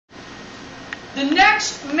The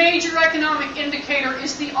next major economic indicator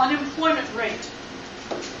is the unemployment rate.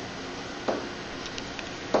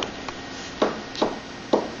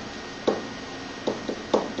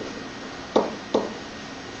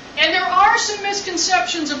 And there are some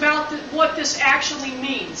misconceptions about what this actually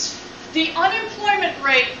means. The unemployment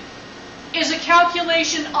rate is a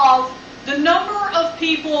calculation of the number of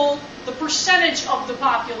people, the percentage of the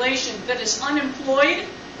population that is unemployed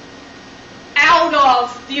out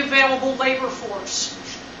of the available labor force.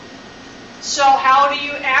 So how do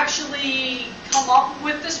you actually come up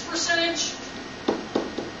with this percentage?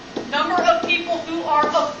 Number of people who are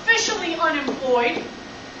officially unemployed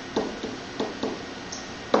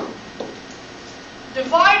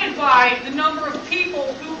divided by the number of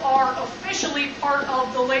people who are officially part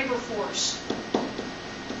of the labor force.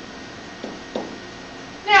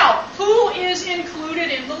 Now, who is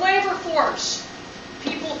included in the labor force?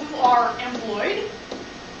 People who are employed,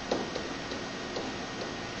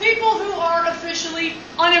 people who are officially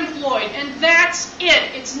unemployed, and that's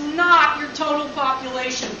it. It's not your total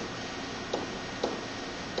population.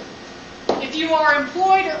 If you are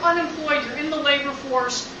employed or unemployed, you're in the labor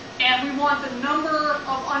force, and we want the number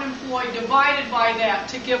of unemployed divided by that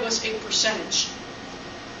to give us a percentage.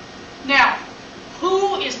 Now,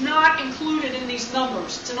 who is not included in these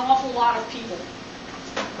numbers? It's an awful lot of people.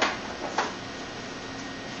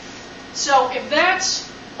 So if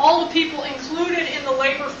that's all the people included in the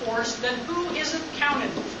labor force, then who isn't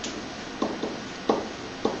counted?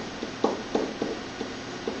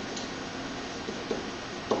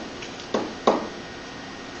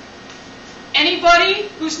 Anybody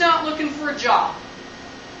who's not looking for a job.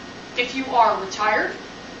 If you are retired,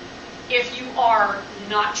 if you are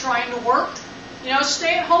not trying to work,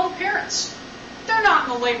 stay-at-home parents, they're not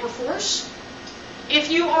in the labor force.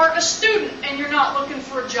 If you are a student and you're not looking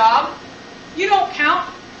for a job, you don't count.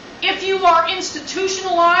 If you are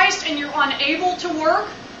institutionalized and you're unable to work,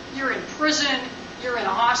 you're in prison, you're in a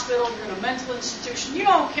hospital, you're in a mental institution, you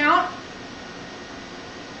don't count.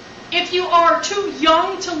 If you are too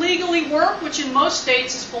young to legally work, which in most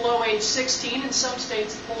states is below age 16, in some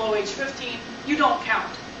states it's below age 15, you don't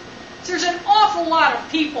count. So there's an awful lot of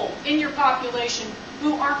people in your population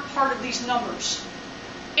who aren't part of these numbers.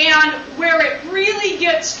 And where it really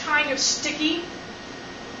gets kind of sticky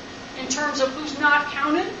in terms of who's not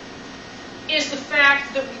counted is the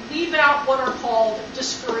fact that we leave out what are called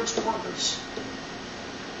discouraged workers.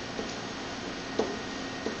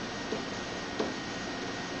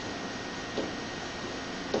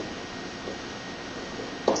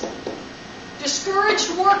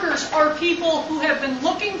 Discouraged workers are people who have been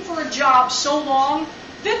looking for a job so long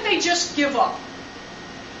that they just give up.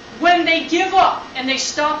 When they give up and they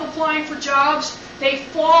stop applying for jobs, they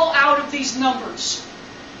fall out of these numbers.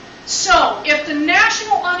 So, if the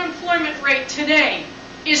national unemployment rate today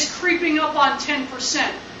is creeping up on 10%,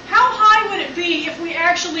 how high would it be if we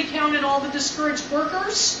actually counted all the discouraged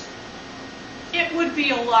workers? It would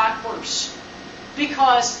be a lot worse.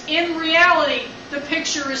 Because in reality, the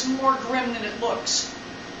picture is more grim than it looks.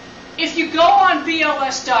 If you go on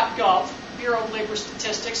BLS.gov, Bureau of Labor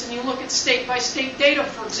Statistics, and you look at state-by-state data,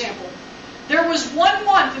 for example, there was 1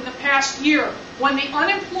 month in the past year when the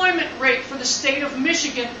unemployment rate for the state of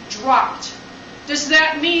Michigan dropped. Does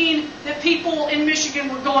that mean that people in Michigan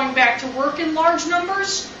were going back to work in large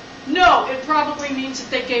numbers? No, it probably means that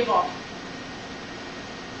they gave up.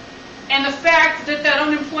 And the fact that that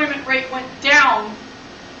unemployment rate went down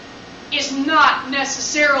is not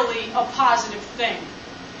necessarily a positive thing.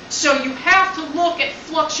 So you have to look at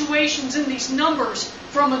fluctuations in these numbers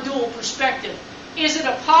from a dual perspective. Is it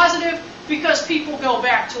a positive because people go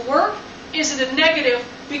back to work? Is it a negative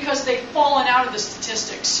because they've fallen out of the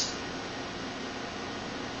statistics?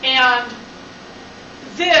 And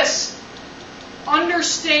this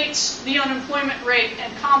understates the unemployment rate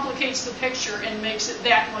and complicates the picture and makes it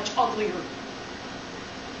that much uglier.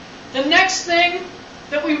 The next thing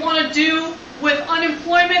that we want to do with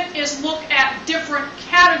unemployment is look at different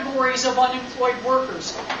categories of unemployed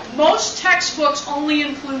workers. Most textbooks only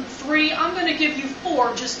include 3. I'm going to give you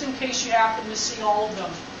 4 just in case you happen to see all of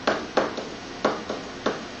them.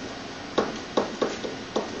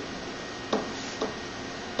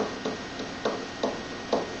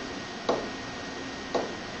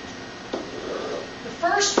 The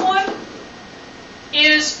first one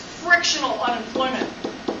is frictional unemployment.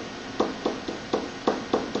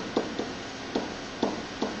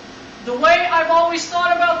 The way I've always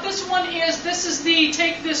thought about this one is this is the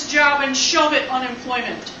take this job and shove it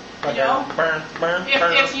unemployment. You know?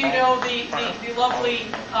 If you know the lovely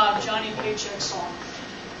Johnny Paycheck song.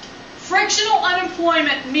 Frictional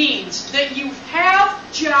unemployment means that you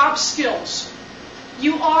have job skills.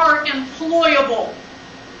 You are employable,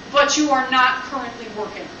 but you are not currently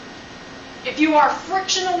working. If you are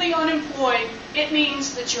frictionally unemployed, it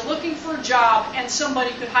means that you're looking for a job and somebody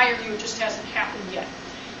could hire you. It just hasn't happened yet.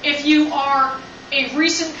 If you are a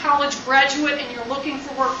recent college graduate and you're looking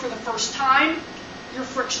for work for the first time, you're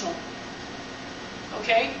frictional.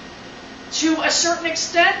 Okay? To a certain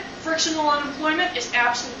extent, frictional unemployment is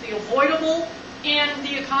absolutely avoidable in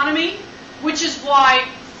the economy, which is why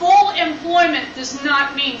full employment does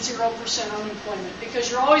not mean 0% unemployment, because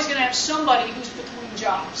you're always going to have somebody who's between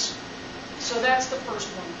jobs. So that's the first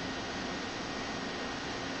one.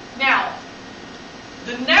 Now,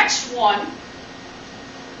 the next one,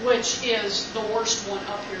 which is the worst one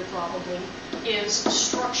up here probably, is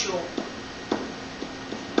structural.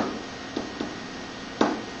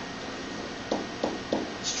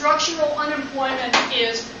 Structural unemployment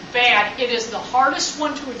is bad. It is the hardest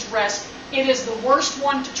one to address. It is the worst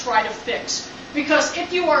one to try to fix. Because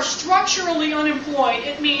if you are structurally unemployed,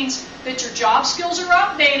 it means that your job skills are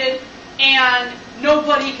outdated and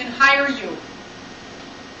nobody can hire you.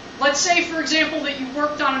 Let's say, for example, that you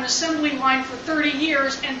worked on an assembly line for 30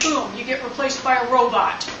 years and boom, you get replaced by a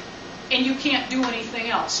robot and you can't do anything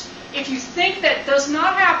else. If you think that does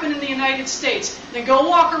not happen in the United States, then go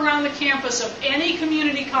walk around the campus of any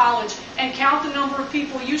community college and count the number of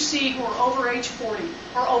people you see who are over age 40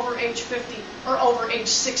 or over age 50 or over age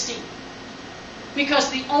 60.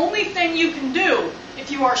 Because the only thing you can do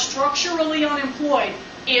if you are structurally unemployed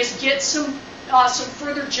is get some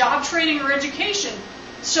further job training or education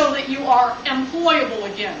so that you are employable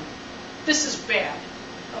again. This is bad.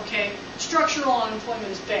 Okay? Structural unemployment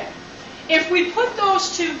is bad. If we put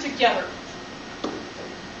those two together,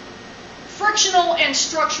 frictional and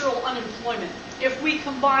structural unemployment, if we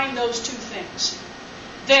combine those two things,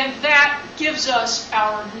 then that gives us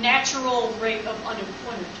our natural rate of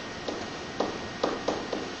unemployment.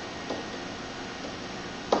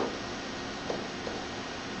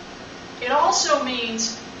 It also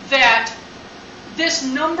means that this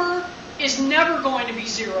number is never going to be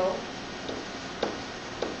 0,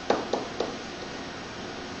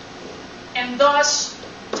 and thus,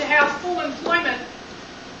 to have full employment,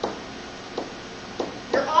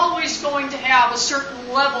 you're always going to have a certain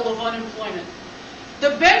level of unemployment.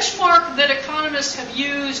 The benchmark that economists have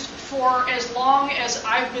used for as long as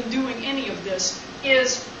I've been doing any of this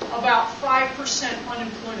is about 5%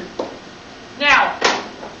 unemployment. Now,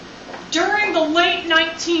 during the late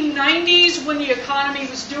 1990s, when the economy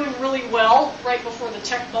was doing really well, right before the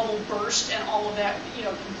tech bubble burst and all of that,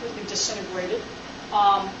 completely disintegrated,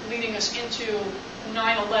 leading us into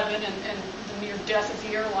 9/11 and the near death of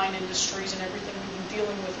the airline industries and everything we've been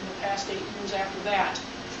dealing with in the past 8 years after that.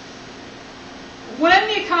 When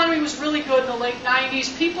the economy was really good in the late 90s,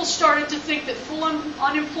 people started to think that full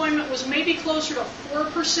unemployment was maybe closer to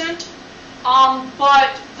 4%. But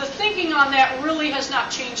the thinking on that really has not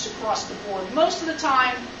changed across the board. Most of the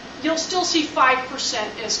time, you'll still see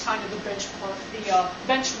 5% as kind of the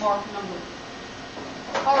benchmark number.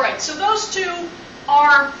 All right, so those two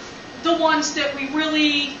are the ones that we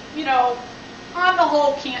really, on the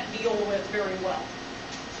whole, can't deal with very well.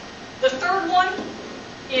 The third one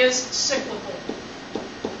is cyclical.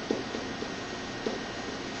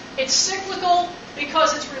 It's cyclical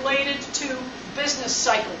because it's related to business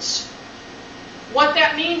cycles. What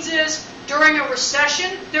that means is, during a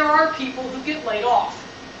recession, there are people who get laid off.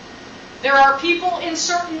 There are people in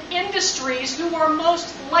certain industries who are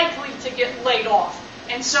most likely to get laid off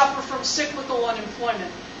and suffer from cyclical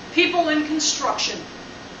unemployment. People in construction.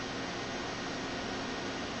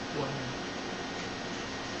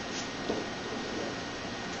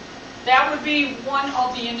 That would be one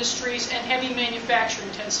of the industries, and heavy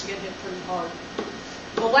manufacturing tends to get hit pretty hard.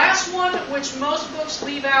 The last one, which most books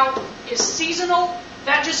leave out, is seasonal.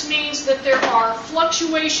 That just means that there are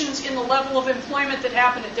fluctuations in the level of employment that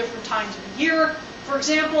happen at different times of the year. For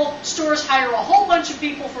example, stores hire a whole bunch of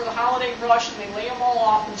people for the holiday rush and they lay them all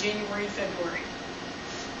off in January and February.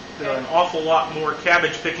 There are an awful lot more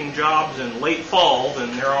cabbage-picking jobs in late fall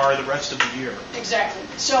than there are the rest of the year. Exactly.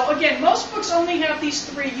 So again, most books only have these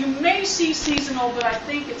three. You may see seasonal, but I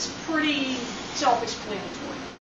think it's pretty self-explanatory.